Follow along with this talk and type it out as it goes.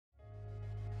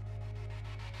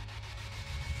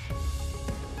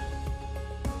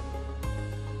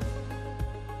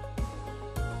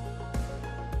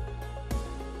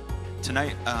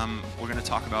Tonight, we're going to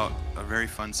talk about a very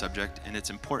fun subject, and it's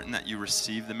important that you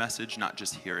receive the message, not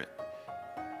just hear it.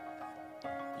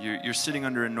 You're sitting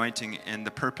under anointing, and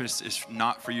the purpose is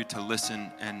not for you to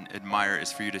listen and admire,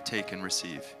 it's for you to take and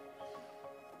receive.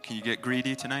 Can you get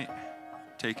greedy tonight?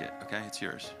 Take it, okay? It's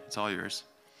yours. It's all yours.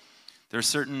 There's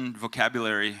certain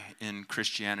vocabulary in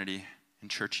Christianity, in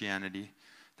churchianity,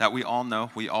 that we all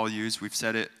know, we all use. We've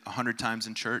said it 100 times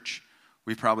in church.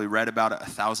 We've probably read about it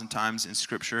 1,000 times in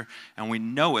Scripture, and we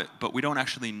know it, but we don't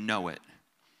actually know it.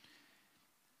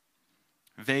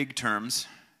 Vague terms,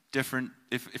 different.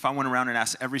 If I went around and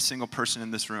asked every single person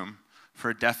in this room for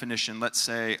a definition, let's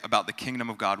say, about the kingdom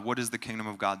of God, what is the kingdom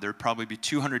of God? There would probably be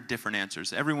 200 different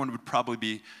answers. Everyone would probably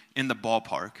be in the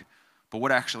ballpark, but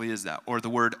what actually is that? Or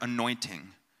the word anointing.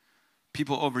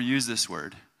 People overuse this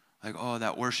word. Like, oh,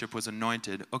 that worship was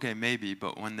anointed. Okay, maybe,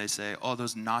 but when they say, oh,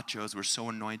 those nachos were so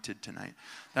anointed tonight.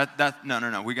 No.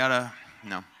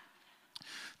 No.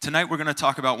 Tonight we're going to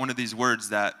talk about one of these words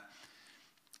that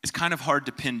is kind of hard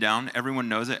to pin down. Everyone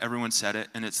knows it, everyone said it,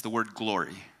 and it's the word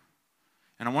glory.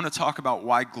 And I want to talk about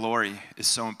why glory is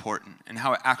so important and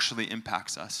how it actually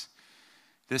impacts us.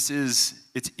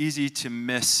 It's easy to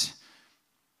miss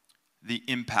the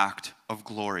impact of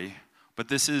glory, but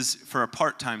this is for a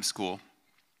part-time school.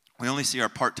 We only see our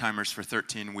part-timers for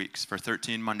 13 weeks, for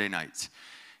 13 Monday nights.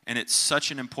 And it's such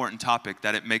an important topic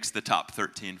that it makes the top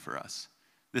 13 for us.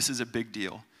 This is a big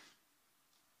deal.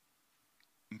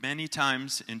 Many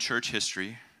times in church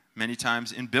history, many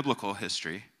times in biblical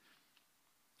history,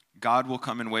 God will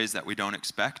come in ways that we don't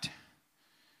expect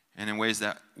and in ways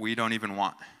that we don't even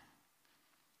want.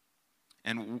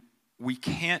 And we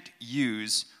can't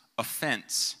use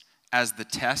offense as the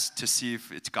test to see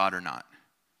if it's God or not.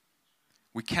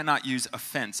 We cannot use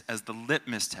offense as the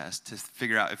litmus test to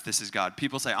figure out if this is God.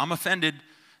 People say, I'm offended,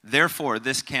 therefore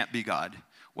this can't be God.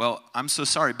 Well, I'm so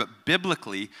sorry, but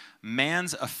biblically,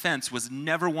 man's offense was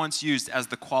never once used as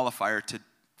the qualifier to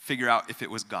figure out if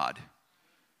it was God.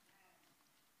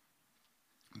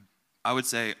 I would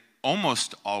say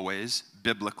almost always,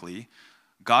 biblically,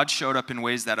 God showed up in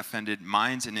ways that offended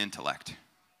minds and intellect.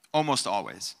 Almost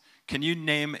always. Can you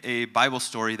name a Bible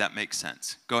story that makes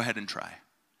sense? Go ahead and try.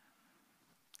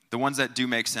 The ones that do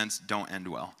make sense don't end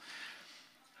well.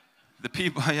 The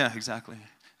people, yeah, exactly.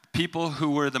 People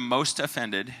who were the most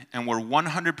offended and were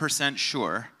 100%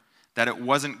 sure that it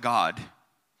wasn't God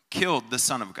killed the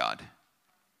Son of God.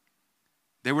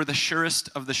 They were the surest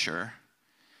of the sure.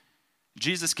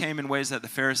 Jesus came in ways that the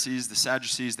Pharisees, the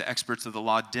Sadducees, the experts of the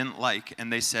law didn't like,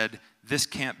 and they said, this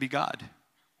can't be God.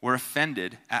 We're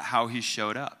offended at how he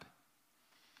showed up.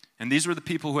 And these were the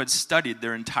people who had studied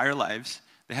their entire lives.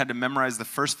 They had to memorize the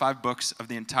first 5 books of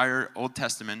the entire Old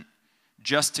Testament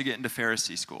just to get into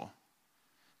Pharisee school.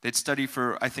 They'd study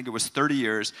for, I think it was 30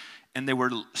 years, and they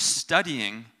were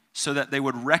studying so that they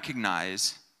would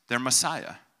recognize their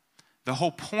Messiah. The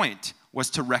whole point was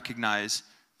to recognize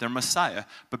their Messiah.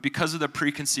 But because of the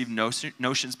preconceived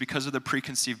notions, because of the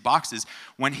preconceived boxes,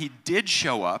 when he did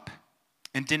show up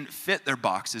and didn't fit their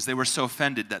boxes, they were so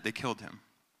offended that they killed him.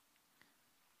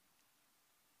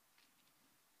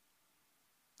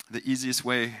 The easiest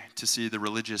way to see the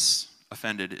religious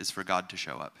offended is for God to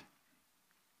show up.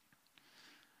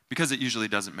 Because it usually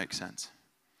doesn't make sense.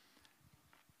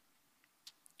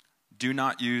 Do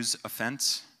not use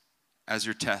offense as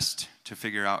your test to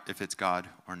figure out if it's God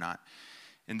or not.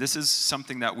 And this is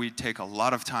something that we take a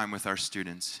lot of time with our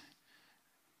students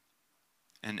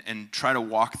and try to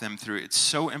walk them through. It's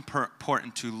so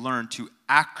important to learn to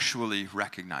actually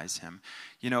recognize him.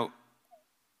 You know,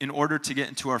 in order to get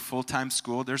into our full-time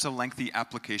school, there's a lengthy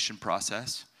application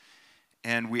process.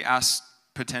 And we ask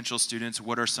potential students,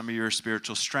 what are some of your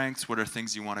spiritual strengths? What are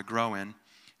things you want to grow in?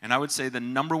 And I would say the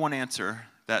number one answer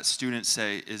that students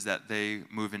say is that they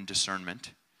move in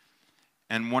discernment.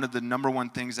 And one of the number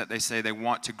one things that they say they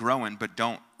want to grow in but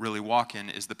don't really walk in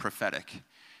is the prophetic. And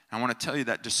I want to tell you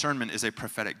that discernment is a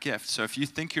prophetic gift. So if you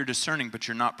think you're discerning but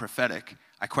you're not prophetic,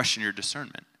 I question your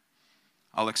discernment.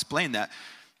 I'll explain that.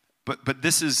 But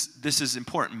this is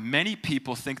important. Many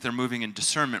people think they're moving in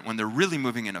discernment when they're really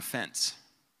moving in offense.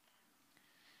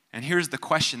 And here's the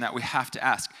question that we have to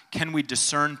ask. Can we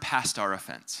discern past our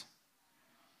offense?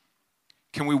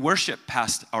 Can we worship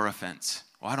past our offense?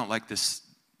 Well, I don't like this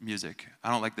music. I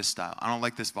don't like this style. I don't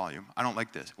like this volume. I don't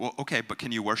like this. Well, okay, but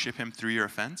can you worship him through your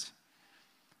offense?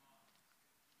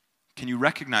 Can you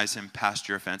recognize him past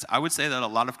your offense? I would say that a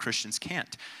lot of Christians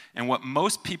can't. And what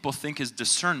most people think is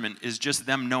discernment is just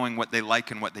them knowing what they like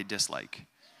and what they dislike.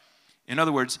 In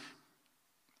other words,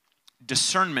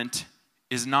 discernment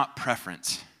is not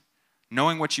preference.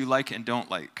 Knowing what you like and don't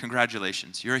like,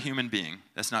 congratulations, you're a human being.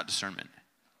 That's not discernment.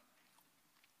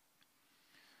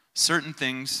 certain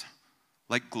things,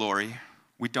 like glory,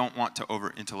 we don't want to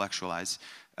over-intellectualize.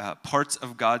 Parts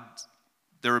of God,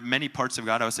 there are many parts of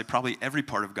God, I would say probably every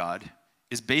part of God,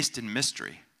 is based in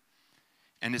mystery.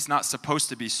 And it's not supposed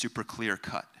to be super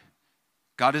clear-cut.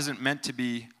 God isn't meant to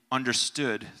be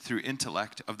understood through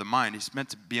intellect of the mind. He's meant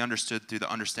to be understood through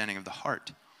the understanding of the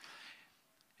heart.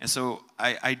 And so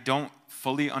I don't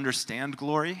fully understand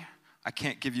glory. I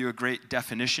can't give you a great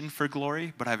definition for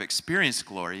glory, but I've experienced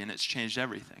glory, and it's changed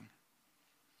everything.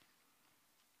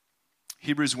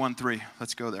 Hebrews 1:3,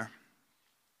 let's go there.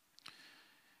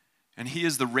 And he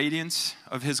is the radiance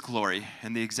of his glory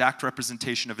and the exact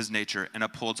representation of his nature, and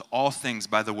upholds all things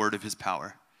by the word of his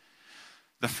power.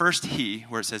 The first he,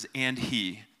 where it says, and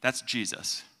he, that's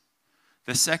Jesus.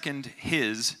 The second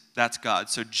his, that's God.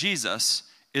 So Jesus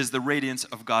is the radiance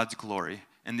of God's glory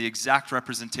and the exact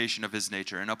representation of his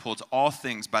nature, and upholds all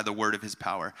things by the word of his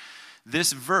power.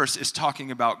 This verse is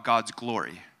talking about God's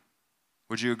glory.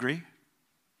 Would you agree?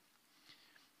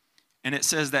 And it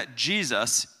says that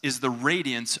Jesus is the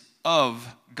radiance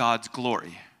of God's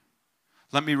glory.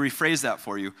 Let me rephrase that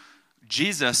for you.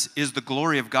 Jesus is the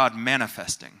glory of God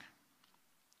manifesting.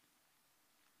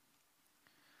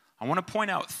 I want to point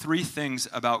out 3 things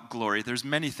about glory. There's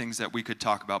many things that we could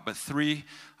talk about, but 3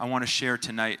 I want to share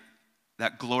tonight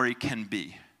that glory can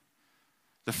be.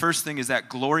 The first thing is that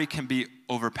glory can be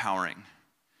overpowering.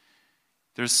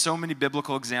 There's so many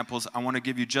biblical examples. I want to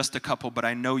give you just a couple, but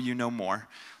I know you know more.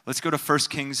 Let's go to 1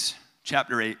 Kings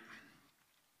chapter 8,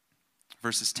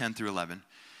 verses 10 through 11.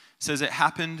 It says, it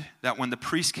happened that when the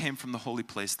priest came from the holy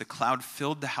place, the cloud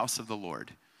filled the house of the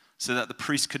Lord, so that the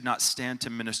priest could not stand to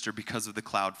minister because of the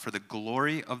cloud, for the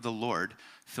glory of the Lord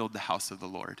filled the house of the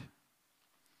Lord.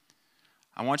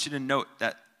 I want you to note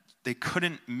that they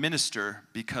couldn't minister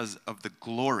because of the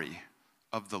glory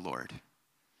of the Lord.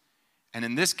 And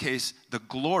in this case, the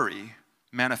glory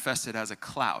manifested as a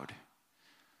cloud.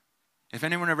 If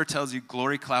anyone ever tells you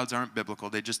glory clouds aren't biblical,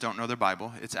 they just don't know their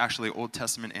Bible. It's actually Old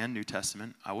Testament and New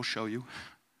Testament. I will show you.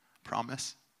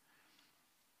 Promise.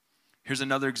 Here's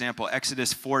another example.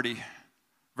 Exodus 40,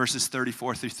 verses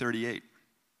 34 through 38.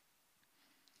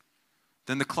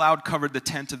 Then the cloud covered the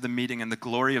tent of the meeting, and the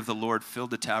glory of the Lord filled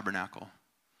the tabernacle.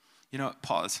 You know what?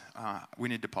 Pause. We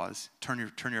need to pause. Turn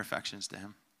your affections to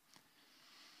him.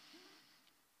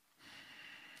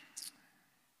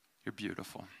 You're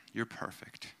beautiful. You're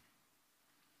perfect.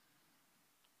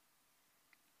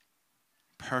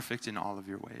 Perfect in all of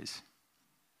your ways.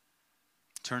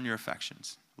 Turn your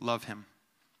affections. Love him.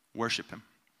 Worship him.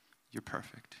 You're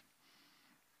perfect.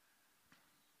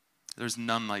 There's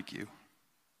none like you.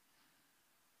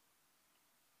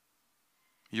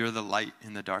 You're the light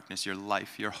in the darkness, your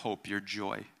life, your hope, your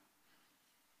joy.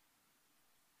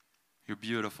 You're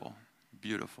beautiful,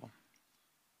 beautiful.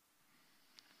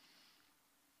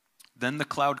 Then the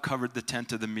cloud covered the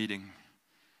tent of the meeting,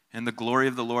 and the glory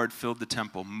of the Lord filled the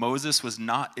temple. Moses was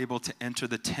not able to enter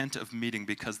the tent of meeting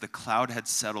because the cloud had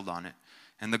settled on it,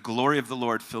 and the glory of the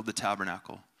Lord filled the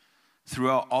tabernacle.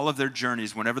 Throughout all of their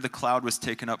journeys, whenever the cloud was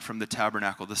taken up from the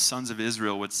tabernacle, the sons of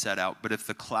Israel would set out. But if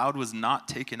the cloud was not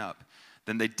taken up,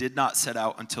 then they did not set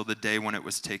out until the day when it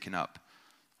was taken up.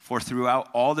 For throughout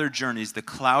all their journeys, the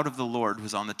cloud of the Lord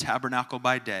was on the tabernacle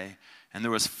by day, and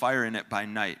there was fire in it by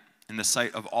night, in the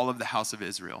sight of all of the house of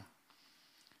Israel.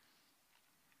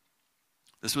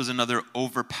 This was another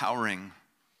overpowering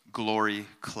glory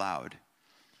cloud.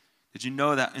 Did you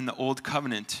know that in the old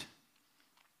covenant,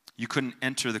 you couldn't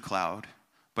enter the cloud,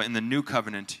 but in the new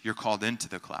covenant, you're called into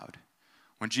the cloud?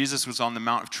 When Jesus was on the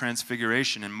Mount of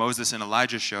Transfiguration and Moses and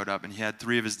Elijah showed up and he had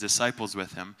 3 of his disciples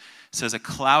with him, it says a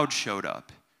cloud showed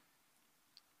up.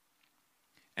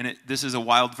 And this is a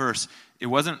wild verse. It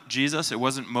wasn't Jesus, it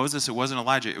wasn't Moses, it wasn't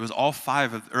Elijah. It was all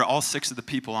 6 of the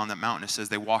people on that mountain. It says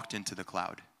they walked into the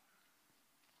cloud.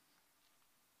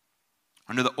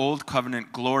 Under the old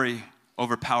covenant, glory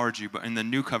overpowered you, but in the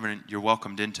new covenant, you're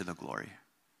welcomed into the glory.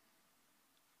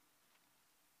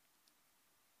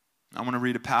 I want to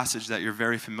read a passage that you're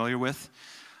very familiar with,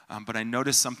 but I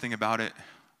noticed something about it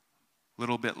a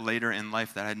little bit later in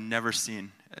life that I'd never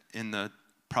seen in the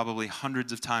probably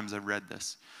hundreds of times I've read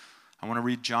this. I want to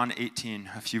read John 18,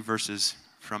 a few verses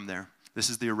from there. This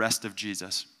is the arrest of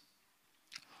Jesus.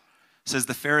 It says,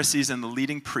 the Pharisees and the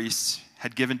leading priests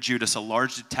had given Judas a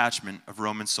large detachment of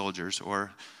Roman soldiers,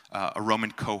 or a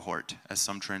Roman cohort, as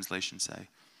some translations say,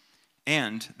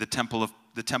 and the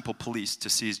temple police to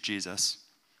seize Jesus.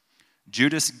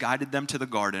 Judas guided them to the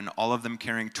garden, all of them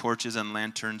carrying torches and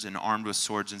lanterns and armed with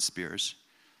swords and spears.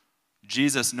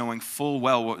 Jesus, knowing full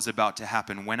well what was about to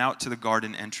happen, went out to the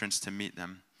garden entrance to meet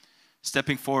them.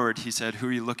 Stepping forward, he said, "Who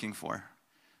are you looking for?"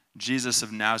 Jesus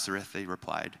of Nazareth, they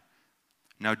replied.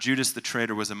 Now Judas the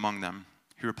traitor was among them.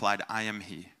 He replied, I am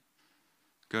he.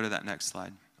 Go to that next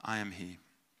slide. I am he.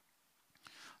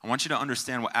 I want you to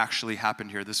understand what actually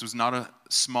happened here. This was not a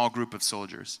small group of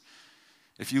soldiers.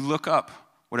 If you look up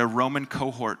what a Roman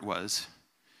cohort was,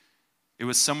 it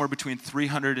was somewhere between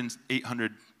 300 and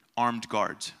 800 armed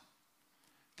guards.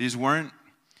 These weren't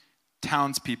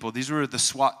townspeople. These were the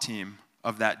SWAT team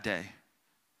of that day.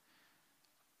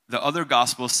 The other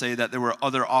gospels say that there were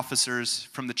other officers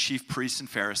from the chief priests and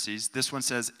Pharisees. This one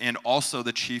says, and also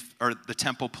the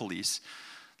temple police.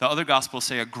 The other gospels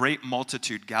say a great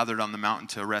multitude gathered on the mountain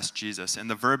to arrest Jesus. And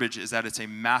the verbiage is that it's a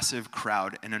massive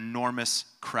crowd, an enormous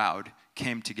crowd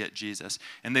came to get Jesus.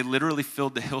 And they literally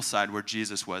filled the hillside where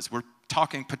Jesus was. We're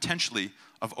talking potentially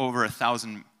of over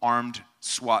 1,000 armed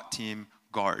SWAT team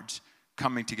guards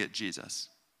coming to get Jesus.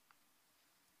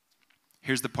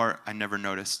 Here's the part I never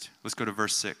noticed. Let's go to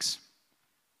verse 6.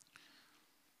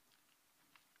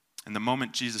 And the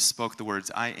moment Jesus spoke the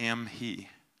words, I am he,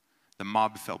 the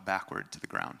mob fell backward to the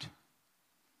ground.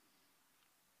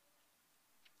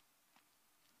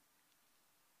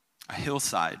 A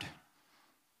hillside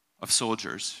of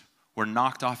soldiers were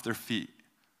knocked off their feet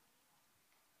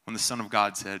when the Son of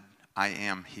God said, I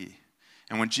am he.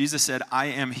 And when Jesus said, I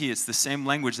am he, it's the same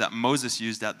language that Moses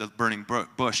used at the burning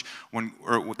bush, or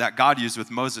that God used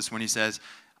with Moses when he says,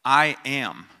 I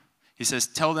am. He says,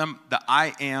 tell them that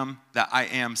I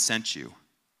am sent you.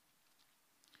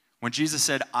 When Jesus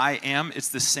said, I am, it's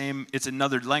the same, it's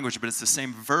another language, but it's the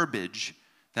same verbiage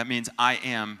that means I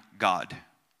am God.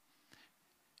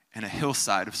 And a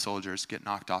hillside of soldiers get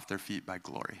knocked off their feet by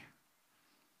glory.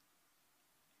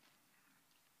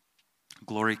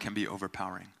 Glory can be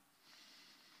overpowering.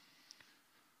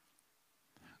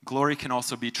 Glory can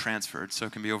also be transferred. So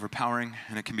it can be overpowering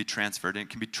and it can be transferred. And it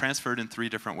can be transferred in three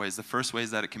different ways. The first way is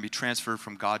that it can be transferred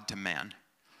from God to man.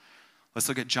 Let's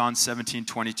look at John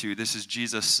 17:22. This is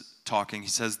Jesus talking. He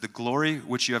says, the glory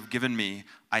which you have given me,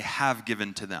 I have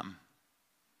given to them.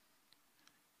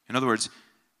 In other words,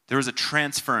 there is a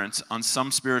transference on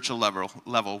some spiritual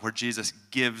level where Jesus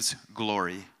gives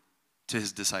glory to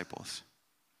his disciples.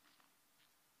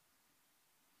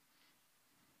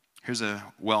 Here's a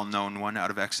well-known one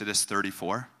out of Exodus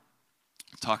 34,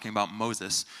 talking about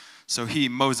Moses. So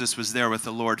Moses, was there with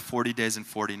the Lord 40 days and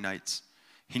 40 nights.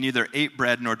 He neither ate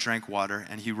bread nor drank water,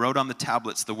 and he wrote on the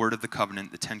tablets the word of the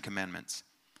covenant, the 10 Commandments.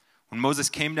 When Moses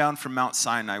came down from Mount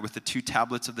Sinai with the 2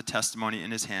 tablets of the testimony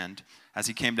in his hand, as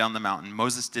he came down the mountain,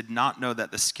 Moses did not know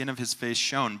that the skin of his face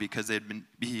shone because he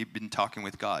had been talking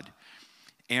with God.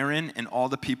 Aaron and all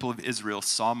the people of Israel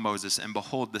saw Moses, and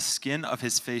behold, the skin of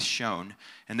his face shone,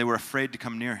 and they were afraid to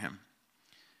come near him.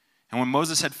 And when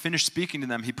Moses had finished speaking to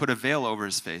them, he put a veil over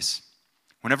his face.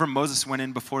 Whenever Moses went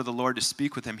in before the Lord to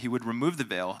speak with him, he would remove the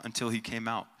veil until he came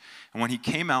out. And when he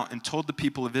came out and told the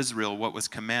people of Israel what was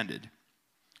commanded,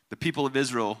 the people of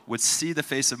Israel would see the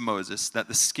face of Moses, that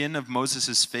the skin of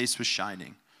Moses' face was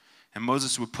shining. And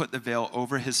Moses would put the veil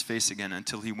over his face again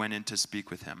until he went in to speak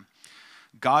with him.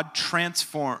 God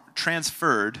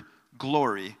transferred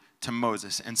glory to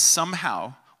Moses, and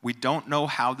somehow, we don't know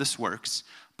how this works,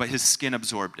 but his skin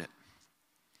absorbed it.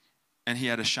 And he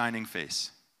had a shining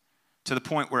face, to the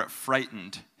point where it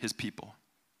frightened his people.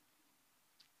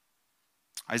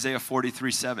 Isaiah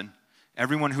 43:7,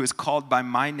 everyone who is called by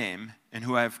my name and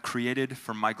who I have created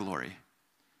for my glory.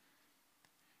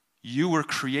 You were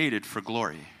created for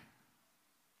glory.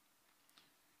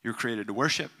 You were created to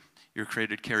worship. You're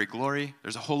created to carry glory.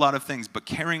 There's a whole lot of things, but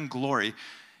carrying glory,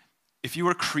 if you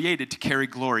were created to carry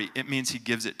glory, it means he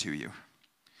gives it to you.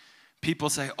 People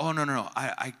say, oh, no,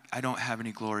 I don't have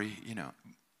any glory. You know,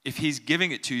 if he's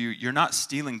giving it to you, you're not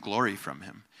stealing glory from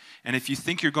him. And if you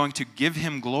think you're going to give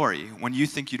him glory when you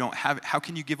think you don't have it, how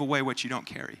can you give away what you don't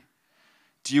carry?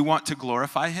 Do you want to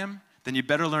glorify him? Then you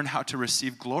better learn how to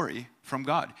receive glory from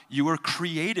God. You were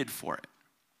created for it.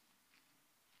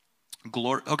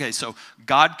 Glory. Okay, so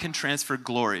God can transfer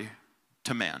glory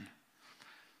to man.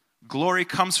 Glory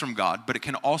comes from God, but it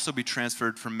can also be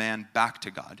transferred from man back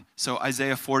to God. So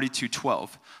Isaiah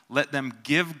 42:12, let them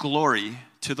give glory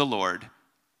to the Lord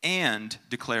and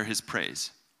declare his praise.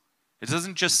 It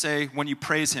doesn't just say when you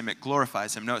praise him, it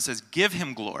glorifies him. No, it says give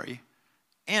him glory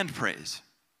and praise.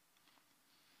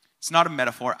 It's not a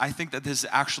metaphor. I think that this is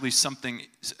actually something,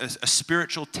 a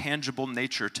spiritual, tangible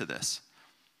nature to this.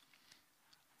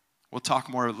 We'll talk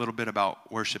more a little bit about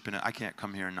worship in it. I can't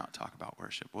come here and not talk about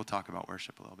worship. We'll talk about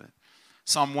worship a little bit.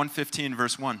 Psalm 115,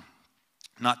 verse 1.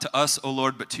 Not to us, O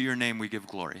Lord, but to your name we give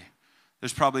glory.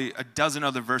 There's probably a dozen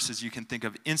other verses you can think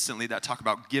of instantly that talk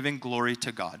about giving glory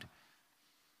to God.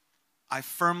 I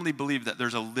firmly believe that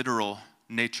there's a literal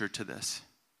nature to this.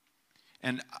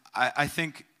 And I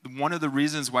think one of the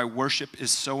reasons why worship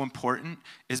is so important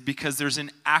is because there's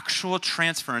an actual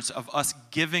transference of us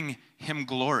giving him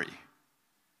glory.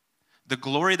 The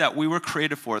glory that we were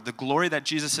created for, the glory that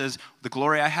Jesus says, the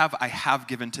glory I have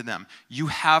given to them. You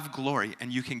have glory,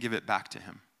 and you can give it back to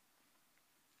him.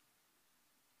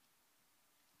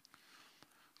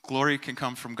 Glory can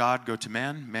come from God, go to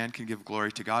man. Man can give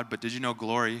glory to God. But did you know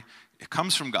glory, it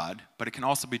comes from God, but it can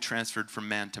also be transferred from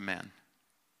man to man.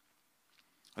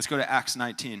 Let's go to Acts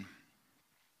 19.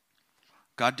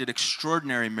 God did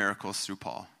extraordinary miracles through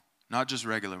Paul, not just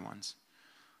regular ones.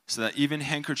 So that even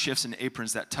handkerchiefs and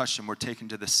aprons that touched him were taken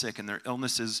to the sick, and their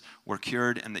illnesses were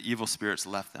cured, and the evil spirits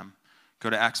left them. Go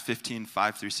to Acts 15,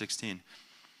 5 through 16.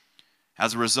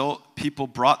 As a result, people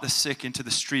brought the sick into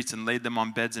the streets and laid them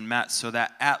on beds and mats, so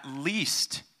that at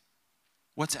least,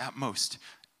 what's at most?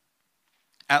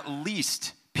 At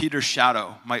least Peter's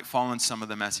shadow might fall on some of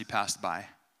them as he passed by.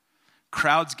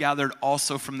 Crowds gathered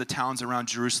also from the towns around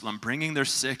Jerusalem, bringing their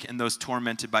sick and those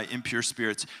tormented by impure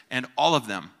spirits, and all of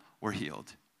them were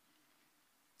healed.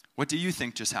 What do you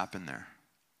think just happened there?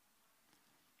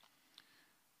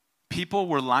 People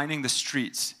were lining the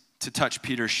streets to touch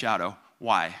Peter's shadow.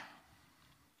 Why?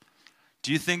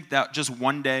 Do you think that just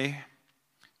one day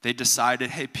they decided,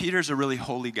 hey, Peter's a really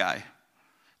holy guy.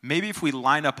 Maybe if we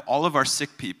line up all of our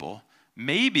sick people,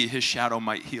 maybe his shadow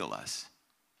might heal us?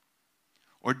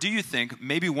 Or do you think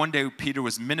maybe one day Peter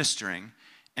was ministering,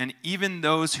 and even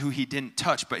those who he didn't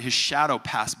touch, but his shadow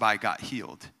passed by, got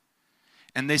healed?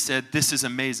 And they said, this is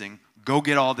amazing. Go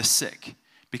get all the sick.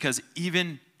 Because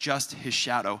even just his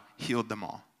shadow healed them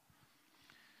all.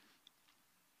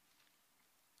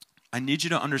 I need you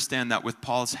to understand that with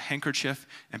Paul's handkerchief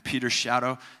and Peter's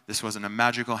shadow, this wasn't a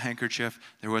magical handkerchief.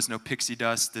 There was no pixie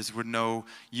dust. There were no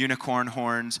unicorn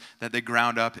horns that they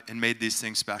ground up and made these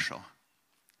things special.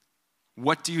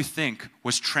 What do you think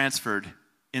was transferred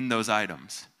in those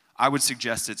items? I would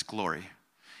suggest it's glory.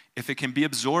 If it can be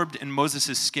absorbed in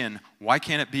Moses' skin, why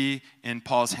can't it be in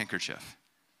Paul's handkerchief?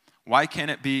 Why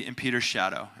can't it be in Peter's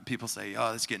shadow? And people say,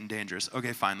 oh, that's getting dangerous.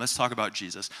 Okay, fine, let's talk about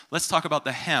Jesus. Let's talk about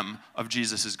the hem of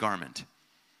Jesus' garment.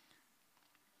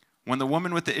 When the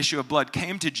woman with the issue of blood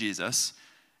came to Jesus,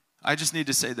 I just need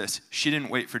to say this. She didn't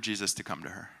wait for Jesus to come to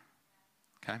her.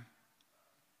 Okay?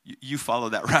 You follow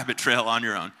that rabbit trail on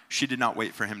your own. She did not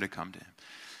wait for him to come to him.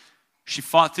 She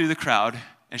fought through the crowd,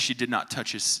 and she did not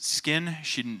touch his skin.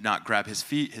 She did not grab his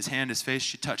feet, his hand, his face.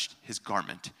 She touched his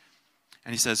garment.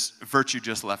 And he says, virtue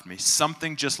just left me.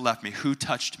 Something just left me. Who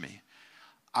touched me?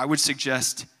 I would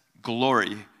suggest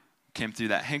glory came through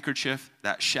that handkerchief,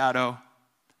 that shadow,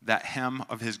 that hem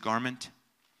of his garment.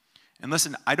 And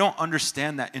listen, I don't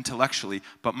understand that intellectually,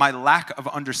 but my lack of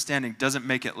understanding doesn't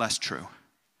make it less true.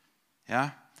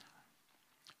 Yeah?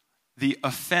 The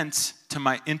offense to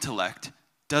my intellect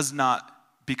does not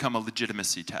become a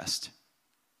legitimacy test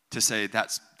to say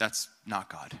that's not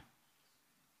God.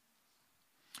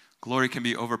 Glory can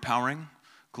be overpowering,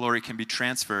 glory can be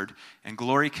transferred, and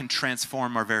glory can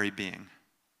transform our very being.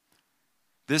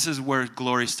 This is where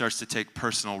glory starts to take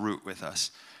personal root with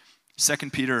us. 2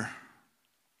 Peter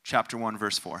chapter 1,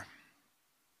 verse 4.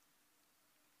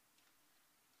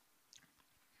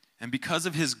 And because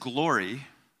of his glory,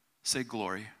 say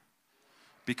glory,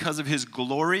 because of his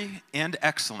glory and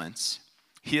excellence,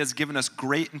 he has given us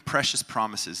great and precious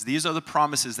promises. These are the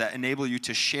promises that enable you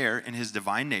to share in his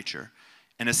divine nature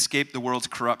and escape the world's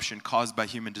corruption caused by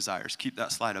human desires. Keep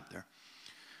that slide up there.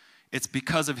 It's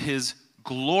because of his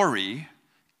glory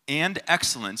and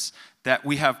excellence that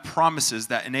we have promises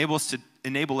that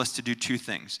enable us to do two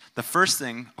things. The first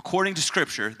thing, according to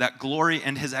Scripture, that glory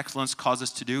and his excellence cause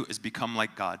us to do is become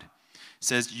like God. It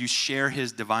says you share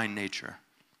his divine nature.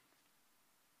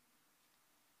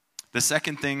 The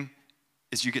second thing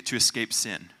is you get to escape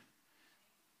sin.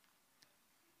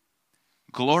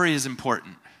 Glory is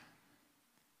important.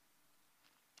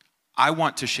 I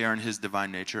want to share in his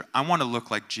divine nature. I want to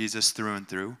look like Jesus through and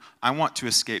through. I want to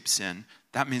escape sin.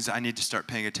 That means I need to start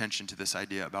paying attention to this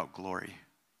idea about glory.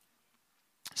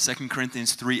 2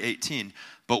 Corinthians 3:18,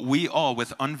 but we all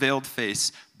with unveiled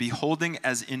face, beholding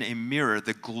as in a mirror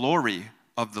the glory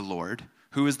of the Lord.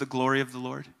 Who is the glory of the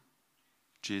Lord?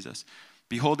 Jesus.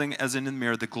 Beholding as in a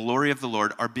mirror the glory of the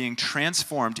Lord, are being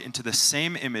transformed into the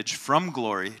same image from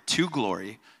glory to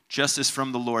glory, just as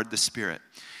from the Lord the Spirit.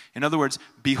 In other words,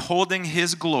 beholding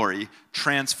his glory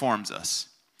transforms us.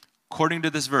 According to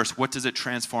this verse, what does it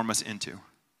transform us into?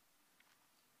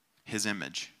 His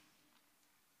image.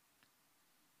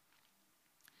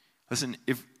 Listen,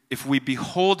 if we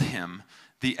behold him,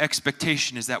 the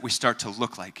expectation is that we start to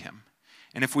look like him.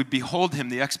 And if we behold him,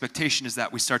 the expectation is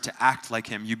that we start to act like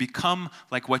him. You become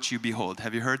like what you behold.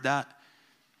 Have you heard that?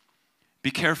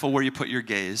 Be careful where you put your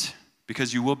gaze,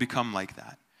 because you will become like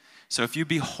that. So if you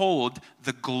behold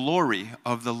the glory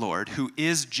of the Lord, who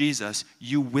is Jesus,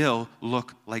 you will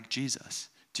look like Jesus.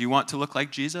 Do you want to look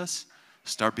like Jesus?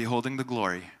 Start beholding the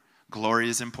glory. Glory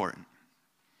is important.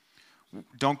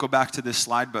 Don't go back to this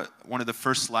slide, but one of the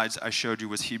first slides I showed you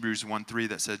was Hebrews 1:3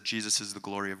 that said Jesus is the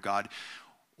glory of God.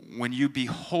 When you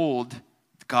behold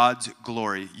God's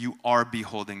glory, you are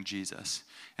beholding Jesus.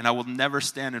 And I will never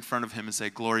stand in front of him and say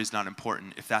glory is not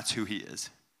important if that's who he is.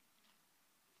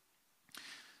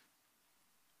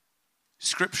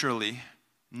 Scripturally,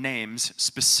 names,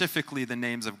 specifically the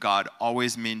names of God,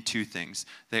 always mean two things.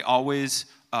 They always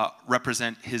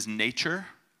represent his nature,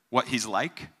 what he's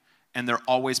like, and they're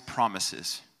always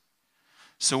promises.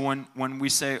 So when we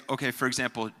say, okay, for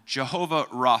example, Jehovah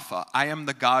Rapha, I am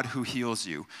the God who heals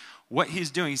you. What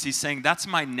he's doing is he's saying, that's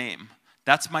my name.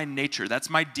 That's my nature. That's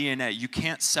my DNA. You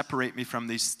can't separate me from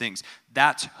these things.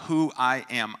 That's who I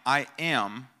am. I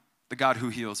am the God who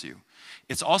heals you.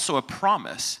 It's also a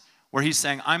promise where he's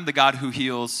saying, I'm the God who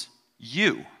heals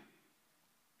you.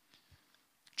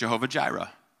 Jehovah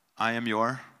Jireh, I am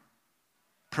your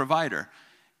provider.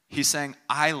 He's saying,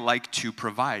 I like to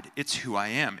provide. It's who I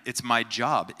am. It's my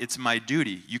job. It's my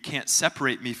duty. You can't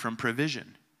separate me from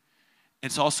provision.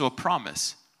 It's also a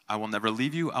promise. I will never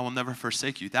leave you. I will never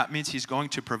forsake you. That means he's going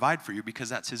to provide for you because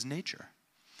that's his nature.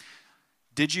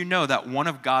 Did you know that one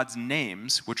of God's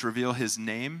names, which reveal his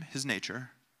name, his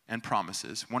nature, and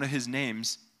promises, one of his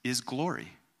names is glory?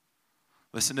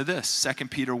 Listen to this, 2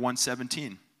 Peter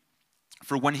 1:17.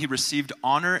 For when he received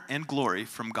honor and glory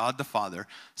from God the Father,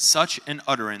 such an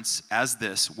utterance as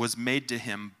this was made to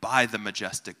him by the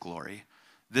majestic glory.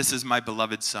 This is my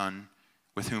beloved Son,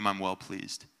 with whom I'm well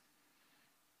pleased.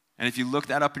 And if you look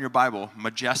that up in your Bible,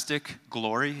 majestic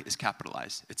glory is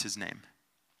capitalized. It's his name.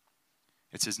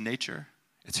 It's his nature.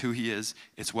 It's who he is.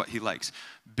 It's what he likes.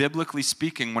 Biblically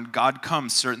speaking, when God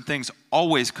comes, certain things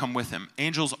always come with him.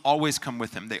 Angels always come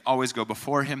with him. They always go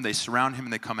before him. They surround him,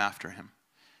 and they come after him.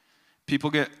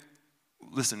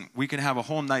 Listen, we can have a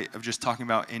whole night of just talking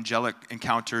about angelic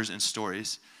encounters and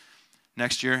stories.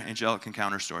 Next year, angelic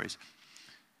encounter stories.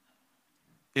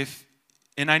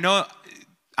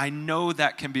 I know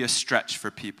that can be a stretch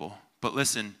for people, but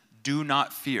listen, do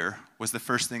not fear was the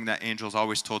first thing that angels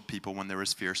always told people when there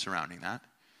was fear surrounding that.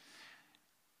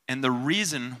 And the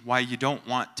reason why you don't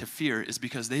want to fear is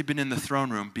because they've been in the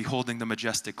throne room beholding the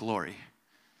majestic glory.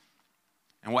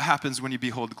 And what happens when you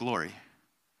behold glory?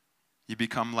 You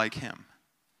become like him.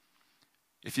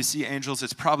 If you see angels,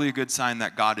 it's probably a good sign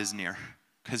that God is near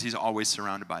because he's always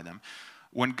surrounded by them.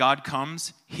 When God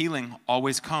comes, healing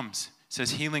always comes. It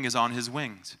says healing is on his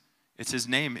wings. It's his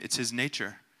name. It's his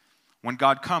nature. When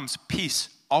God comes, peace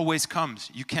always comes.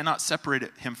 You cannot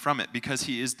separate him from it because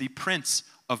he is the Prince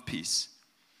of Peace.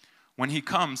 When he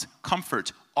comes,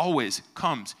 comfort always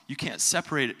comes. You can't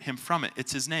separate him from it.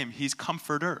 It's his name. He's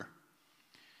Comforter.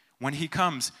 When he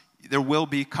comes, there will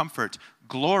be comfort.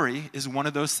 Glory is one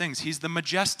of those things. He's the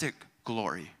majestic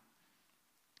glory.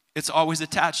 It's always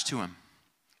attached to him.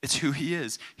 It's who he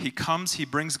is. He comes, he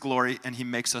brings glory, and he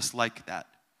makes us like that.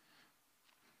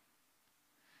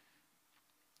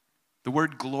 The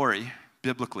word glory,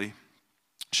 biblically,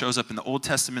 shows up in the Old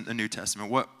Testament and the New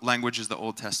Testament. What language is the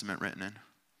Old Testament written in?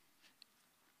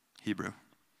 Hebrew.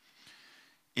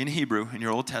 In Hebrew, in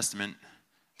your Old Testament,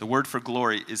 the word for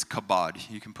glory is kabod.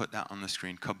 You can put that on the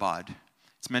screen, kabod.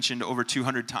 It's mentioned over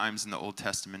 200 times in the Old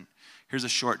Testament. Here's a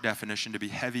short definition: to be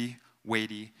heavy,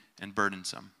 weighty, and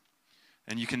burdensome.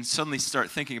 And you can suddenly start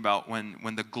thinking about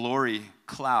when the glory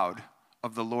cloud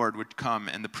of the Lord would come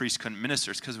and the priest couldn't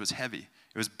minister, it's because it was heavy.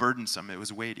 It was burdensome. It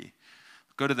was weighty.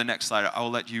 Go to the next slide. I will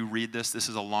let you read this. This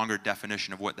is a longer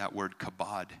definition of what that word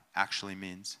kabod actually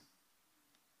means.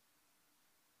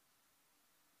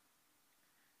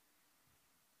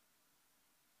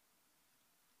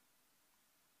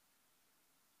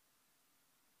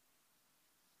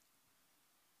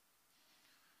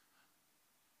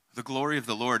 The glory of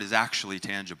the Lord is actually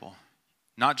tangible,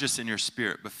 not just in your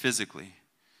spirit, but physically.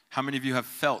 How many of you have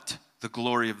felt the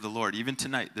glory of the Lord? Even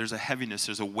tonight, there's a heaviness,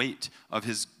 there's a weight of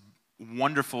his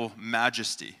wonderful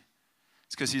majesty.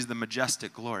 It's because he's the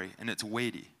majestic glory, and it's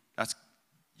weighty.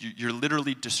 You're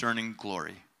literally discerning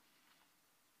glory.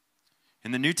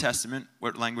 In the New Testament,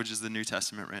 what language is the New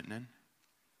Testament written in?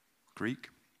 Greek.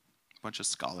 A bunch of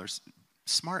scholars.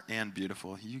 Smart and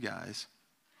beautiful, you guys.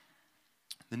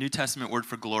 The New Testament word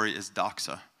for glory is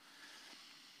doxa.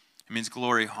 It means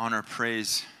glory, honor,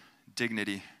 praise,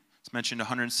 dignity. It's mentioned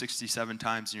 167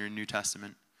 times in your New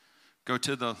Testament. Go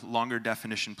to the longer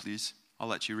definition, please. I'll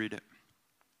let you read it.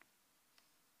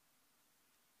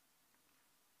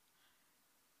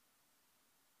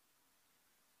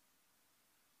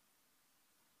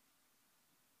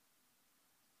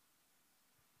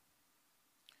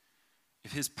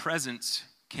 If his presence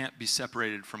can't be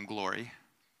separated from glory,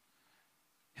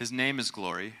 his name is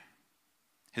glory,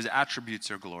 his attributes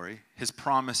are glory, his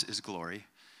promise is glory,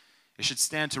 it should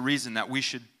stand to reason that we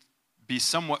should be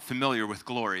somewhat familiar with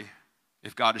glory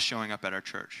if God is showing up at our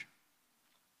church.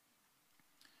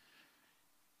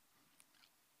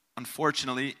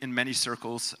 Unfortunately, in many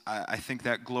circles, I think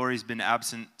that glory's been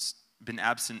absent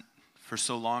for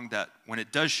so long that when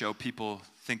it does show, people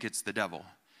think it's the devil.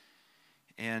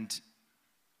 And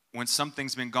when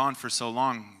something's been gone for so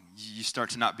long, you start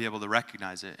to not be able to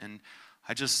recognize it. And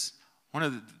one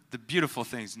of the beautiful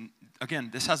things, again,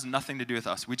 this has nothing to do with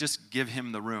us. We just give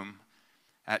him the room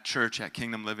at church, at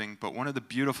Kingdom Living. But one of the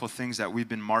beautiful things that we've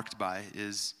been marked by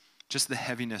is just the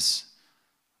heaviness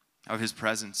of his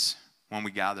presence when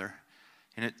we gather.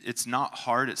 And it's not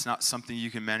hard. It's not something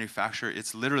you can manufacture.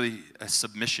 It's literally a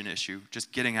submission issue,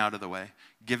 just getting out of the way,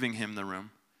 giving him the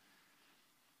room.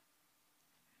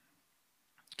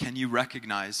 Can you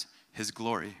recognize his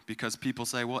glory? Because people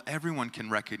say, well, everyone can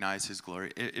recognize his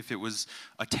glory. If it was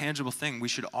a tangible thing, we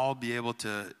should all be able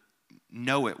to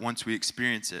know it once we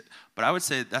experience it. But I would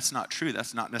say that's not true.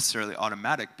 That's not necessarily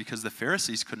automatic, because the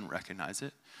Pharisees couldn't recognize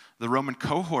it. The Roman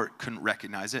cohort couldn't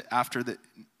recognize it after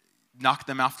knocked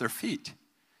them off their feet.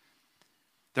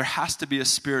 There has to be a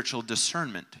spiritual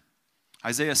discernment.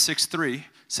 Isaiah 6:3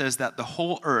 says that the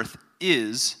whole earth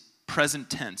is, present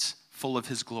tense, full of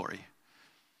his glory.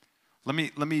 Let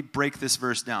me break this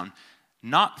verse down.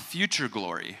 Not future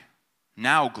glory,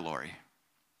 now glory.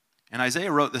 And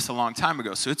Isaiah wrote this a long time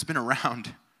ago, so it's been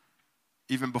around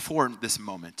even before this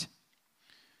moment.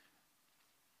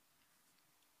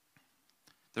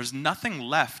 There's nothing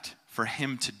left for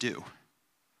him to do,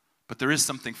 but there is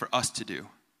something for us to do,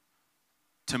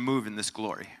 to move in this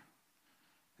glory.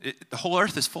 The whole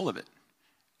earth is full of it.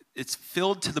 It's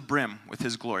filled to the brim with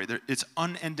his glory. It's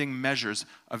unending measures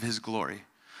of his glory.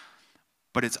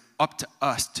 But it's up to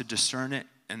us to discern it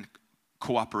and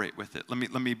cooperate with it.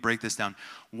 Let me break this down.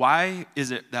 Why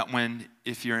is it that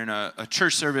if you're in a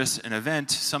church service, an event,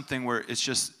 something where it's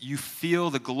just you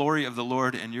feel the glory of the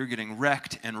Lord and you're getting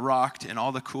wrecked and rocked and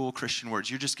all the cool Christian words,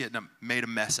 you're just getting made a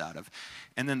mess out of.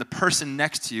 And then the person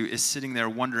next to you is sitting there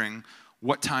wondering,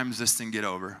 what time does this thing get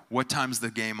over? What time's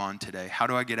the game on today? How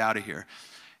do I get out of here?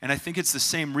 And I think it's the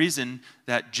same reason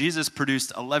that Jesus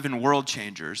produced 11 world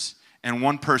changers and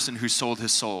one person who sold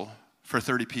his soul for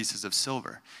 30 pieces of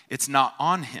silver. It's not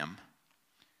on him.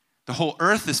 The whole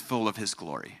earth is full of his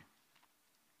glory.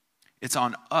 It's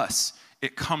on us.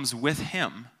 It comes with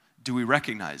him. Do we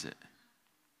recognize it?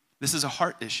 This is a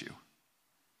heart issue.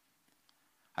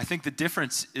 I think the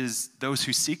difference is those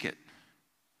who seek it,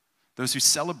 those who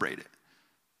celebrate it,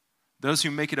 those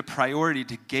who make it a priority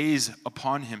to gaze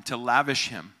upon him, to lavish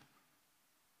him,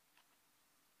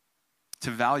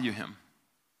 to value him.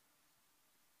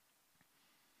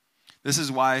 This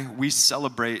is why we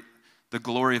celebrate the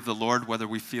glory of the Lord whether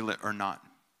we feel it or not,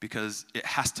 because it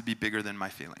has to be bigger than my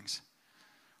feelings.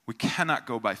 We cannot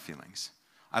go by feelings.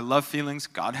 I love feelings.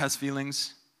 God has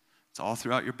feelings. It's all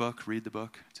throughout your book. Read the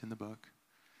book. It's in the book.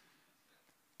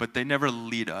 But they never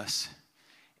lead us.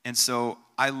 And so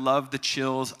I love the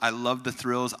chills. I love the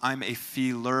thrills. I'm a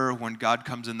feeler when God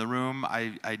comes in the room.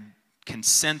 I can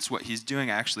sense what he's doing.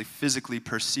 I actually physically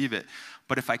perceive it.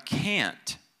 But if I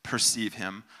can't perceive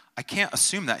him, I can't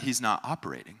assume that he's not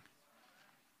operating.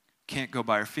 Can't go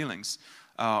by our feelings.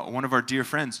 One of our dear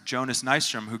friends, Jonas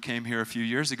Nystrom, who came here a few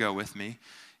years ago with me,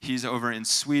 he's over in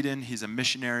Sweden. He's a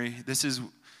missionary. This is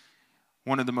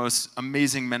one of the most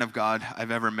amazing men of God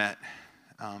I've ever met.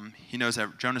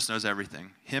 Jonas knows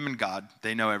everything. Him and God,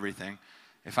 they know everything.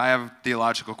 If I have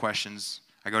theological questions,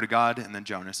 I go to God and then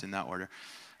Jonas in that order.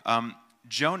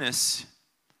 Jonas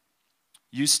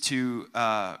used to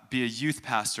be a youth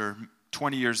pastor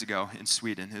 20 years ago in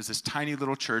Sweden. It was this tiny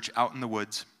little church out in the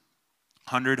woods,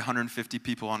 100, 150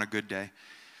 people on a good day.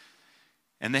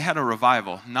 And they had a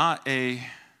revival, not a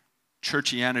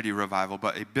churchianity revival,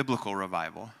 but a biblical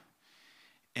revival.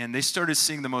 And they started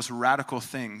seeing the most radical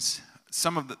things,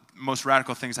 some of the most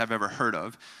radical things I've ever heard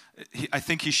of. I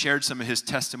think he shared some of his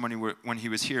testimony when he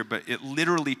was here, but it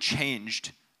literally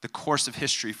changed the course of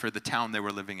history for the town they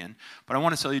were living in. But I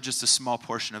want to tell you just a small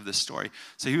portion of this story.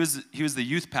 So he was the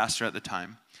youth pastor at the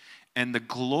time, and the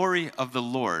glory of the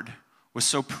Lord was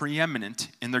so preeminent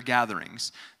in their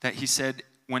gatherings that he said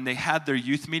when they had their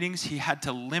youth meetings, he had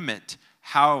to limit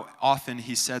how often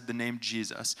he said the name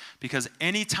Jesus. Because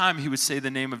anytime he would say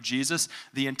the name of Jesus,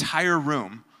 the entire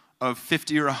room of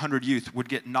 50 or 100 youth would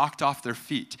get knocked off their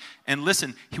feet. And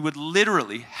listen, he would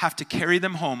literally have to carry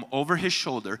them home over his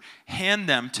shoulder, hand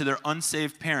them to their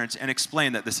unsaved parents, and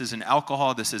explain that this isn't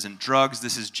alcohol, this isn't drugs,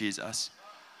 this is Jesus.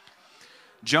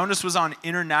 Jonas was on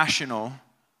international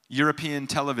European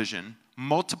television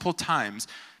multiple times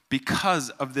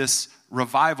because of this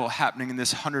revival happening in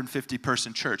this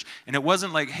 150-person church. And it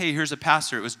wasn't like, hey, here's a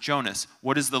pastor. It was Jonas.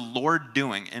 What is the Lord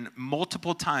doing? And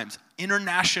multiple times,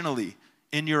 internationally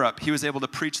in Europe, he was able to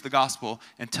preach the gospel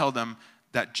and tell them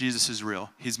that Jesus is real.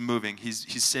 He's moving.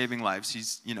 He's saving lives.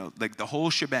 He's, like the whole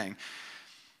shebang.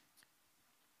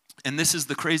 And this is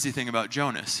the crazy thing about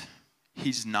Jonas.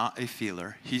 He's not a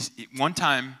feeler. One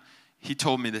time, he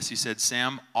told me this. He said,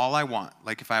 Sam, all I want,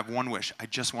 like if I have one wish, I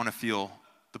just want to feel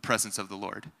the presence of the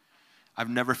Lord. I've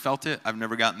never felt it. I've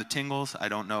never gotten the tingles. I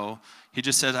don't know. He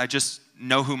just says, I just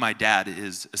know who my dad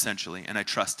is, essentially, and I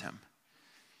trust him.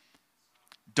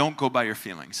 Don't go by your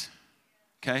feelings,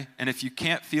 okay? And if you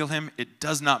can't feel him, it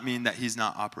does not mean that he's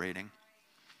not operating.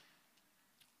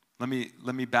 Let me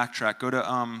backtrack. Go to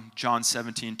John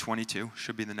 17:22.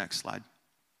 Should be the next slide.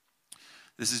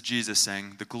 This is Jesus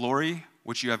saying, the glory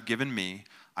which you have given me,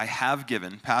 I have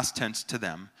given, past tense, to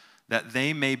them, that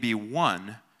they may be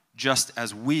one, just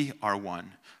as we are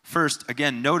one. First,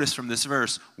 again, notice from this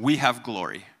verse, we have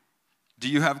glory. Do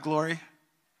you have glory?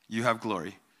 You have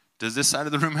glory. Does this side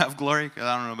of the room have glory? Because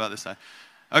I don't know about this side.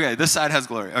 Okay, this side has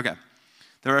glory. Okay.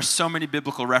 There are so many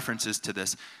biblical references to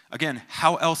this. Again,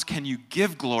 how else can you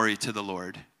give glory to the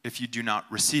Lord if you do not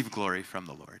receive glory from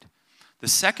the Lord? The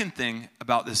second thing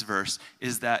about this verse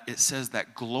is that it says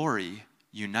that glory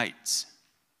unites.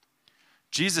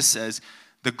 Jesus says,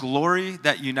 the glory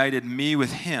that united me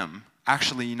with him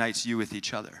actually unites you with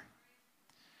each other.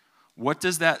 What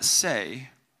does that say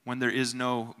when there is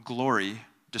no glory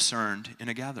discerned in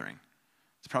a gathering?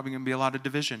 It's probably going to be a lot of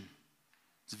division.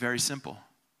 It's very simple.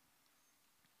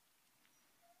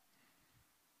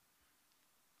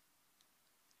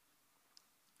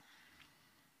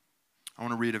 I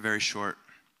want to read a very short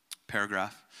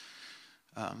paragraph.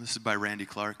 This is by Randy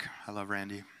Clark. I love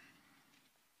Randy.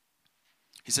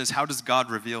 He says, how does God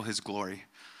reveal his glory?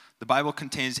 The Bible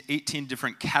contains 18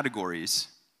 different categories,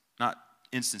 not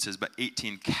instances, but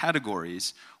 18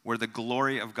 categories where the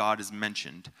glory of God is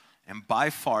mentioned. And by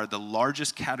far, the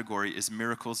largest category is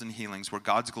miracles and healings, where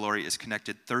God's glory is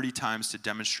connected 30 times to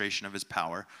demonstration of his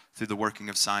power through the working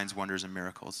of signs, wonders, and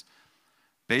miracles.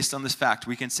 Based on this fact,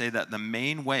 we can say that the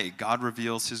main way God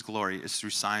reveals his glory is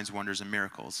through signs, wonders, and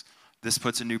miracles. This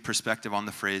puts a new perspective on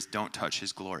the phrase, don't touch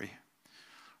his glory.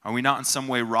 Are we not in some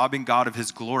way robbing God of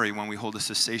his glory when we hold a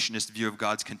cessationist view of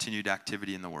God's continued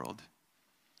activity in the world?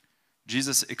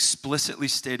 Jesus explicitly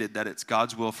stated that it's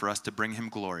God's will for us to bring him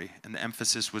glory, and the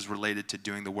emphasis was related to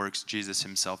doing the works Jesus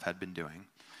himself had been doing.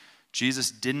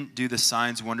 Jesus didn't do the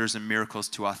signs, wonders, and miracles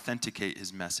to authenticate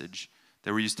his message.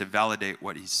 They were used to validate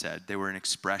what he said. They were an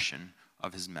expression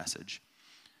of his message.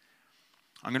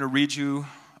 I'm going to read you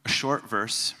a short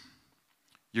verse.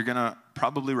 You're going to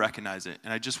probably recognize it.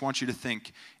 And I just want you to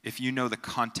think if you know the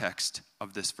context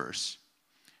of this verse.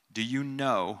 Do you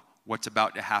know what's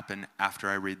about to happen after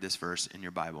I read this verse in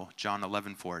your Bible? John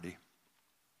 11:40.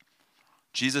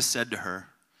 Jesus said to her,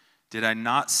 did I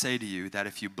not say to you that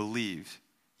if you believe,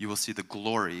 you will see the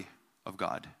glory of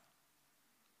God?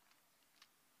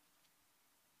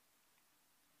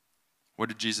 What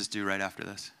did Jesus do right after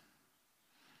this?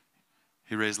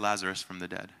 He raised Lazarus from the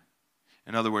dead.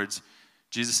 In other words,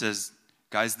 Jesus says,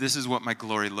 guys, this is what my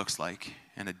glory looks like,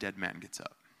 and a dead man gets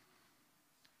up.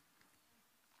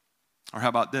 Or how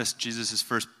about this? Jesus'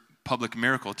 first public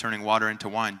miracle, turning water into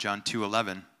wine, John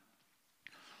 2:11.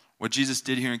 What Jesus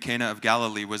did here in Cana of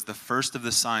Galilee was the first of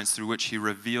the signs through which he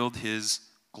revealed his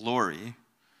glory,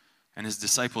 and his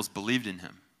disciples believed in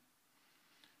him.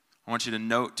 I want you to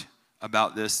note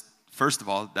about this, first of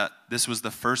all, that this was the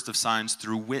first of signs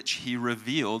through which he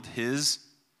revealed his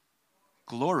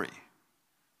glory.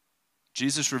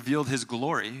 Jesus revealed his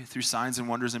glory through signs and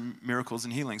wonders and miracles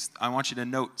and healings. I want you to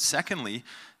note, secondly,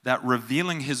 that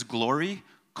revealing his glory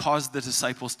caused the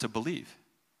disciples to believe.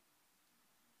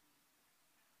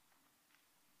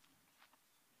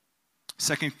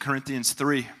 2 Corinthians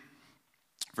 3,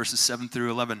 verses 7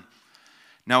 through 11.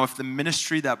 Now, if the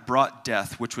ministry that brought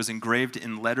death, which was engraved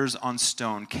in letters on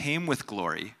stone, came with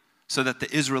glory, so that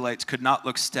the Israelites could not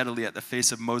look steadily at the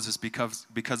face of Moses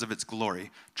because of its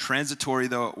glory, transitory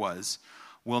though it was,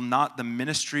 will not the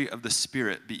ministry of the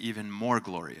Spirit be even more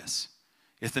glorious?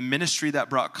 If the ministry that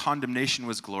brought condemnation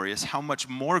was glorious, how much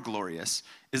more glorious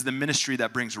is the ministry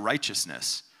that brings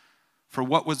righteousness? For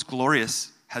what was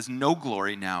glorious has no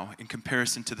glory now in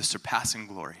comparison to the surpassing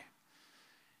glory.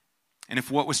 And if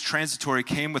what was transitory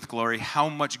came with glory, how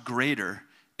much greater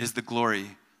is the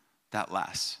glory that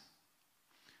lasts?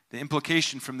 The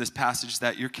implication from this passage is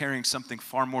that you're carrying something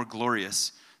far more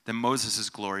glorious than Moses'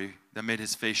 glory that made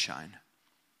his face shine.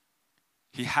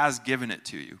 He has given it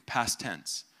to you, past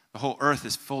tense. The whole earth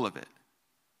is full of it.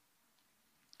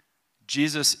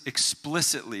 Jesus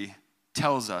explicitly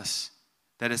tells us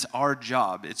that it's our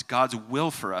job, it's God's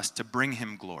will for us to bring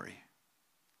him glory.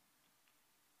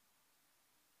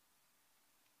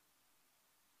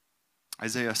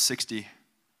 Isaiah 60,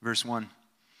 verse 1.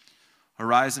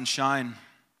 Arise and shine,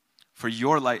 for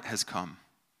your light has come,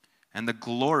 and the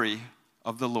glory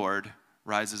of the Lord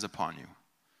rises upon you.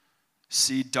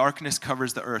 See, darkness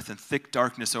covers the earth and thick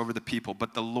darkness over the people,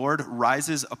 but the Lord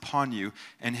rises upon you,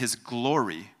 and his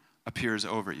glory appears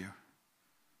over you.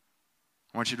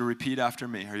 I want you to repeat after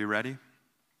me. Are you ready?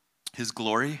 His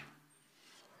glory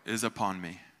is upon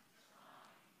me.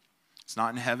 It's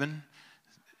not in heaven.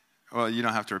 Well, you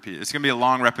don't have to repeat it. It's going to be a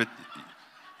long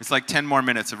It's like 10 more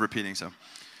minutes of repeating, so.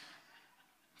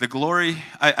 The glory,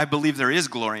 I believe there is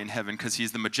glory in heaven because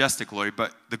he's the majestic glory,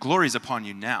 but the glory is upon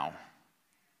you now.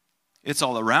 It's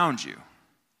all around you.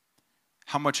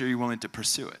 How much are you willing to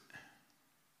pursue it?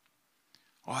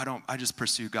 Oh, I just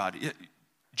pursue God.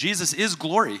 Jesus is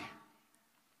glory.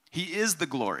 He is the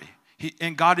glory.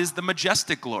 And God is the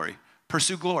majestic glory.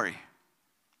 Pursue glory.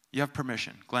 You have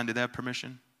permission. Glenn, did they have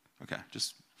permission? Okay,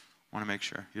 just want to make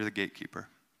sure. You're the gatekeeper.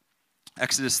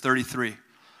 Exodus 33.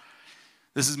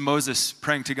 This is Moses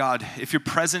praying to God. If your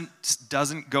presence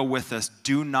doesn't go with us,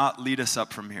 do not lead us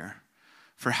up from here.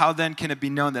 For how then can it be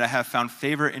known that I have found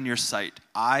favor in your sight,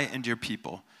 I and your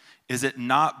people? Is it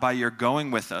not by your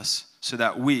going with us, so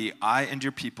that we, I and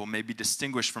your people, may be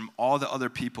distinguished from all the other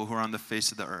people who are on the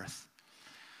face of the earth?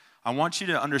 I want you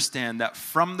to understand that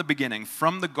from the beginning,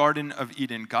 from the Garden of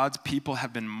Eden, God's people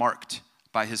have been marked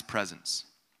by his presence.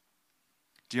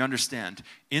 Do you understand?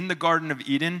 In the Garden of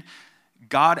Eden,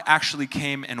 God actually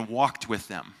came and walked with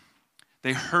them.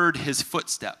 They heard his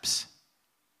footsteps.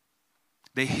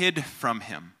 They hid from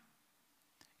him.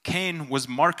 Cain was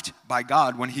marked by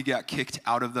God when he got kicked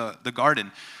out of the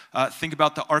garden. Think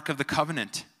about the Ark of the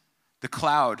Covenant, the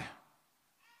cloud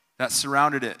that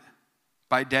surrounded it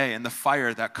by day and the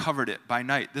fire that covered it by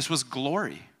night. This was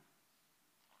glory.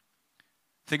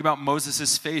 Think about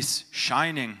Moses' face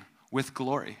shining with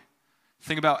glory.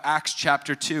 Think about Acts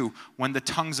chapter 2 when the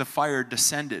tongues of fire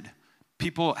descended.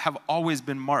 People have always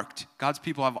been marked. God's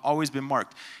people have always been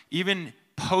marked. Even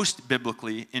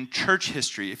post-biblically, in church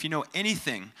history, if you know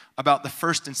anything about the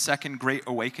first and second Great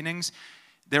Awakenings,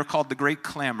 they're called the Great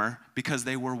Clamor because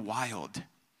they were wild.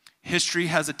 History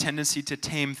has a tendency to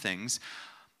tame things.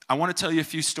 I want to tell you a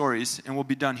few stories, and we'll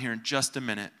be done here in just a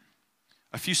minute.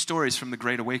 A few stories from the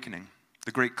Great Awakening,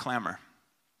 the Great Clamor.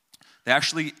 They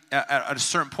actually, at a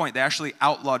certain point, they actually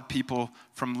outlawed people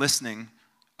from listening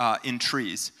in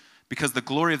trees because the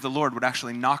glory of the Lord would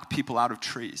actually knock people out of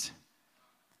trees.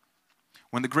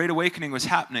 When the Great Awakening was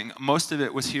happening, most of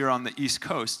it was here on the East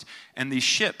Coast, and these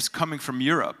ships coming from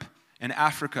Europe and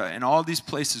Africa and all these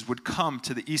places would come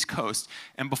to the East Coast,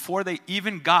 and before they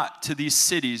even got to these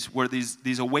cities where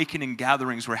these awakening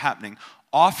gatherings were happening,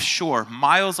 offshore,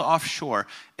 miles offshore,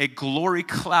 a glory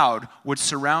cloud would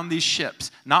surround these ships.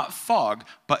 Not fog,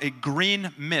 but a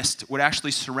green mist would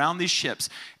actually surround these ships.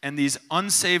 And these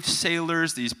unsaved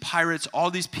sailors, these pirates,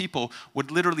 all these people would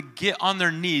literally get on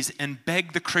their knees and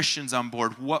beg the Christians on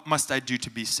board, what must I do to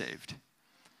be saved?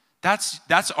 That's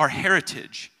our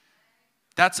heritage.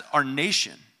 That's our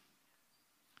nation.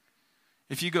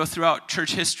 If you go throughout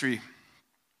church history,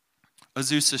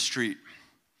 Azusa Street,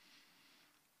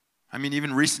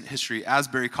 even recent history,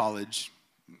 Asbury College,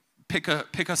 pick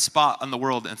a spot on the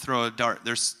world and throw a dart.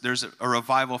 There's a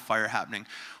revival fire happening.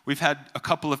 We've had a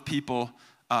couple of people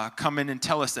come in and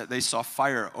tell us that they saw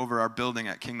fire over our building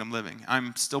at Kingdom Living.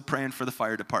 I'm still praying for the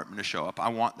fire department to show up. I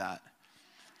want that.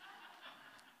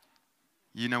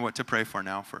 You know what to pray for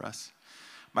now for us.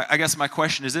 I guess my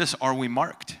question is this: are we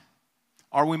marked?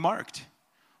 Are we marked?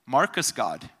 Mark us,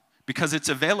 God, because it's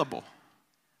available.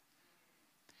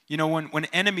 You know, when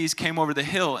enemies came over the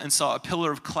hill and saw a pillar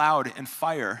of cloud and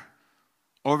fire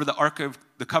over the Ark of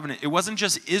the Covenant, it wasn't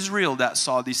just Israel that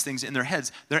saw these things in their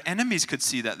heads. Their enemies could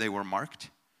see that they were marked.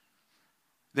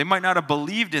 They might not have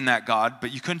believed in that God,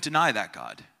 but you couldn't deny that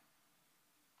God.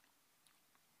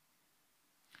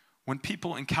 When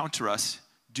people encounter us,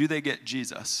 do they get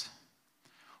Jesus?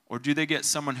 Or do they get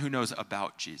someone who knows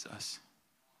about Jesus?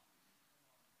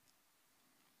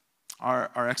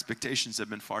 Our expectations have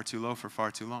been far too low for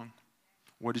far too long.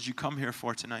 What did you come here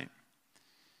for tonight?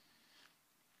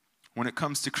 When it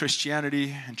comes to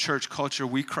Christianity and church culture,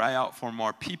 we cry out for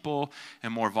more people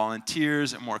and more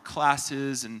volunteers and more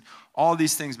classes and all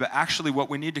these things. But actually what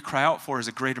we need to cry out for is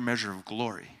a greater measure of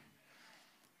glory.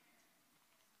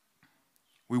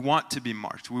 We want to be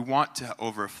marked. We want to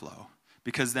overflow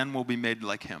because then we'll be made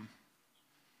like him.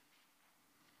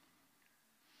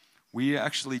 We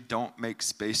actually don't make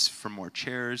space for more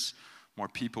chairs, more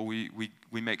people. We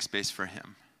make space for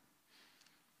him.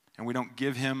 And we don't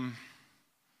give him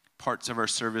parts of our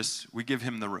service. We give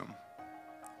him the room.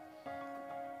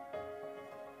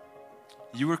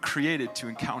 You were created to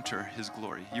encounter his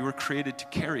glory. You were created to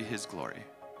carry his glory.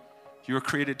 You were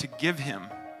created to give him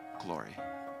glory.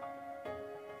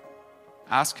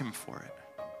 Ask him for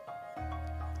it.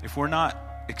 If we're not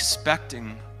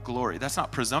expecting glory, that's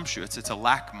not presumptuous, it's a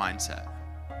lack mindset.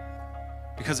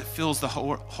 Because it fills the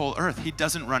whole earth. He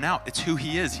doesn't run out. It's who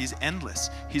he is. He's endless.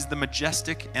 He's the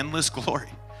majestic, endless glory.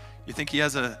 You think he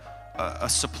has a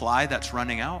supply that's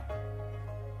running out?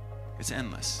 It's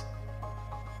endless.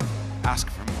 Ask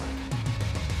for more.